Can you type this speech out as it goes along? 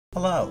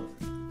Hello,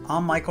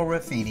 I'm Michael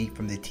Raffini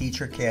from the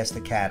TeacherCast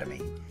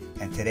Academy,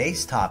 and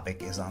today's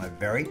topic is on a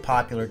very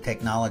popular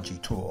technology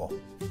tool,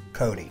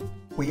 coding.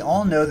 We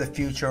all know the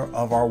future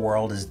of our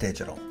world is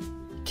digital.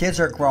 Kids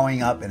are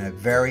growing up in a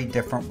very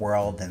different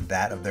world than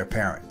that of their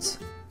parents.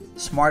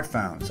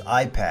 Smartphones,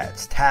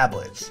 iPads,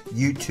 tablets,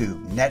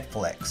 YouTube,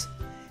 Netflix,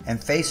 and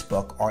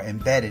Facebook are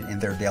embedded in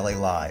their daily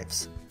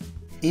lives.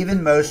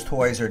 Even most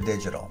toys are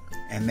digital,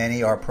 and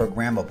many are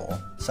programmable,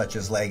 such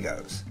as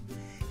Legos.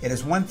 It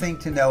is one thing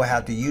to know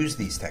how to use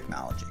these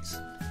technologies.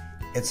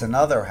 It's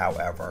another,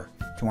 however,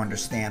 to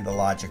understand the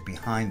logic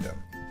behind them.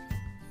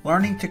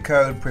 Learning to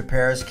code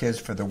prepares kids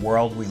for the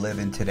world we live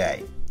in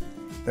today.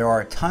 There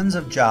are tons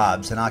of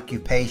jobs and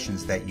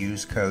occupations that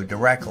use code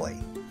directly,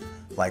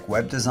 like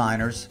web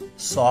designers,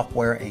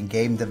 software and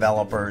game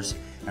developers,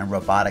 and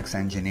robotics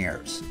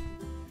engineers.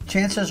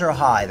 Chances are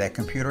high that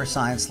computer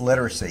science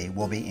literacy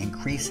will be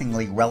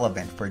increasingly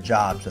relevant for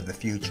jobs of the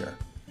future.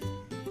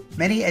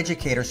 Many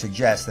educators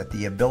suggest that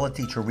the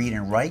ability to read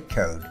and write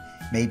code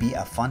may be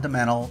a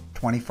fundamental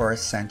 21st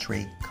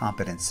century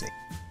competency.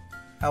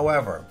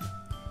 However,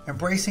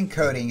 embracing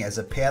coding as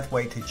a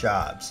pathway to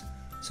jobs,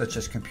 such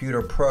as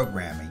computer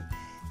programming,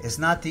 is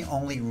not the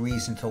only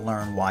reason to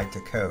learn why to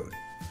code.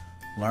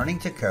 Learning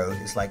to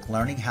code is like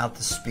learning how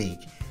to speak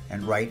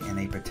and write in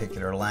a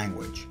particular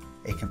language,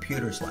 a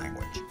computer's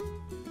language.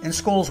 In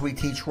schools, we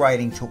teach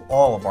writing to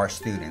all of our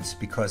students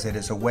because it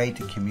is a way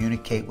to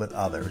communicate with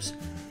others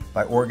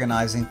by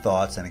organizing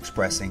thoughts and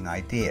expressing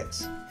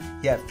ideas.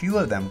 Yet few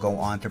of them go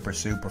on to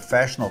pursue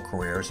professional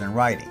careers in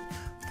writing,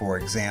 for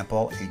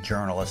example, a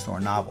journalist or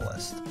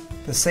novelist.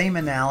 The same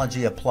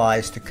analogy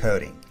applies to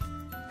coding.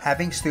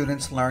 Having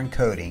students learn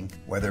coding,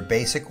 whether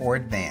basic or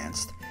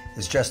advanced,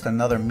 is just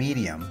another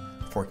medium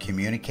for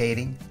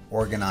communicating,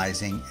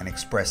 organizing, and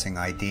expressing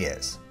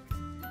ideas.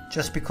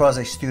 Just because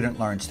a student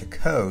learns to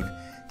code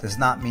does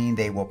not mean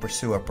they will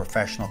pursue a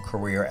professional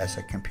career as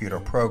a computer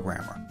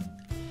programmer.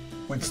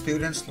 When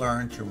students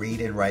learn to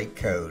read and write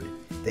code,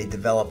 they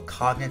develop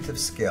cognitive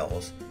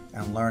skills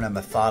and learn a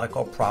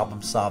methodical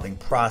problem-solving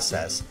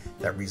process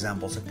that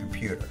resembles a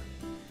computer.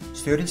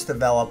 Students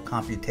develop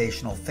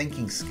computational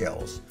thinking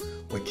skills,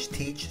 which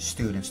teach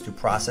students to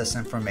process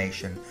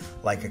information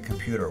like a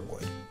computer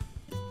would.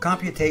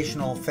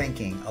 Computational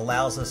thinking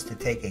allows us to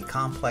take a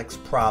complex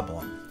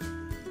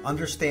problem,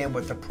 understand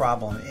what the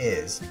problem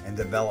is, and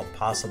develop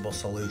possible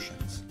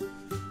solutions.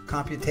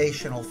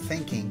 Computational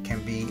thinking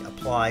can be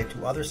applied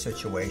to other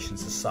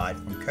situations aside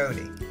from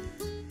coding,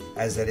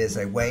 as it is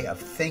a way of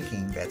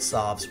thinking that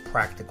solves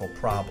practical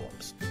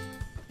problems.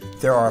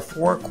 There are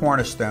 4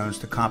 cornerstones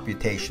to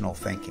computational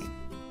thinking.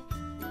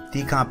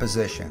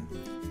 Decomposition,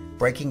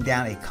 breaking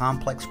down a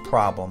complex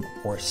problem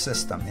or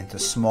system into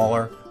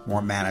smaller,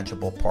 more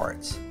manageable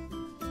parts.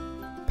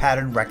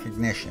 Pattern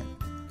recognition,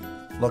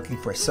 looking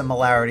for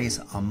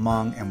similarities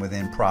among and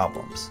within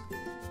problems.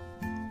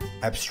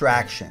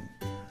 Abstraction,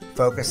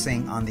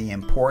 focusing on the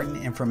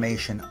important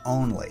information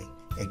only,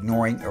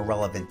 ignoring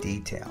irrelevant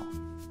detail.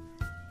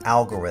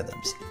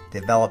 Algorithms,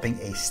 developing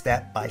a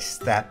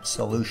step-by-step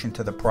solution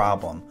to the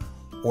problem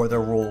or the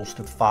rules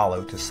to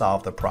follow to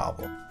solve the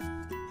problem.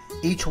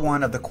 Each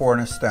one of the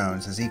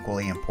cornerstones is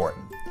equally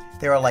important.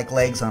 They are like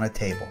legs on a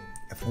table.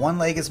 If one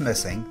leg is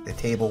missing, the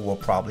table will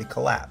probably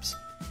collapse.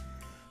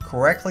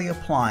 Correctly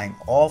applying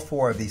all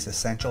 4 of these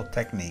essential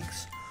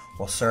techniques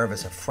will serve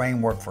as a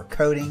framework for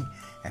coding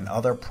and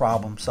other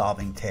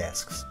problem-solving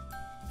tasks.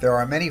 There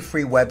are many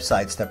free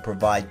websites that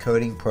provide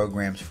coding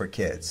programs for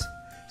kids.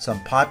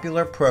 Some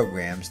popular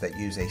programs that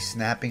use a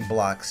snapping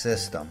block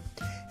system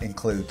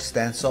include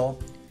Stencil,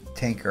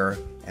 Tinker,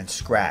 and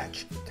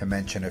Scratch, to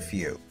mention a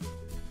few.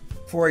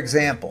 For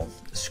example,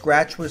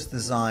 Scratch was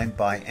designed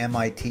by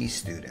MIT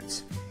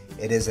students.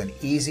 It is an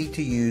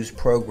easy-to-use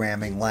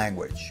programming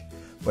language,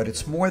 but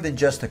it's more than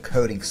just a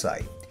coding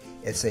site.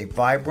 It's a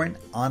vibrant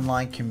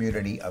online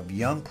community of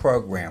young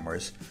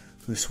programmers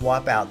who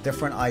swap out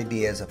different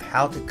ideas of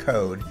how to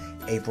code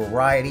a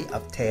variety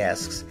of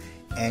tasks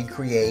and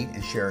create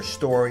and share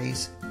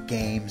stories,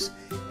 games,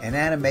 and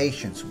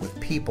animations with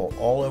people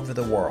all over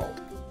the world.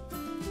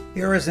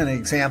 Here is an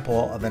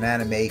example of an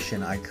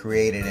animation I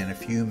created in a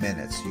few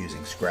minutes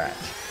using Scratch.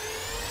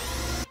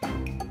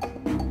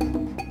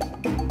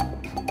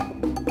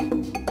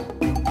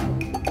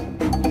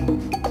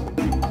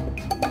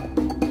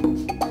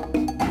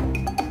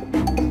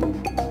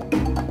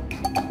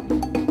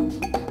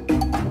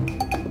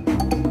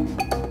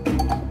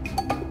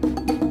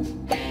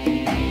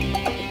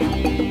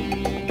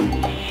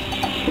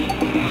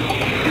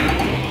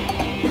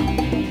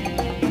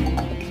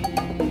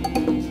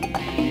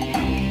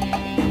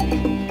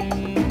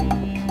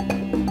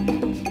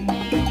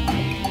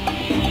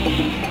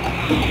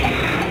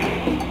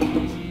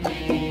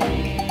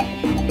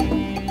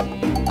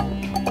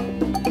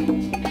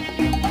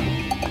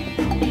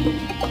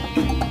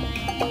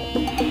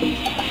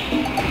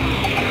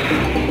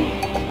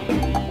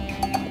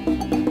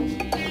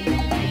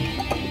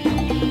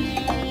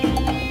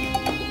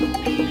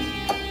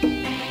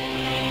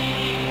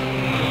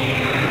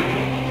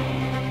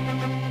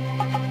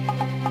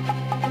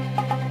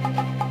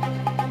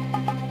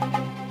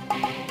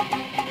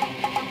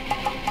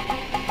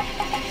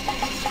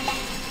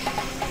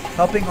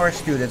 Helping our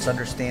students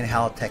understand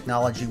how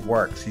technology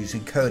works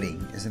using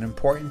coding is an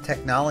important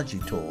technology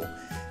tool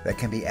that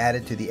can be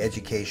added to the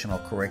educational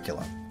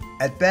curriculum.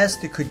 At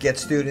best, it could get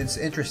students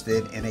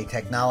interested in a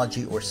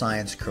technology or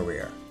science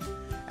career.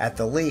 At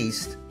the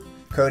least,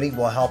 coding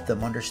will help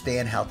them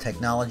understand how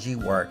technology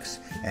works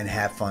and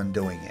have fun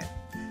doing it.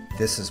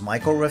 This is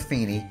Michael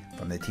Raffini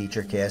from the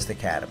TeacherCast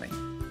Academy.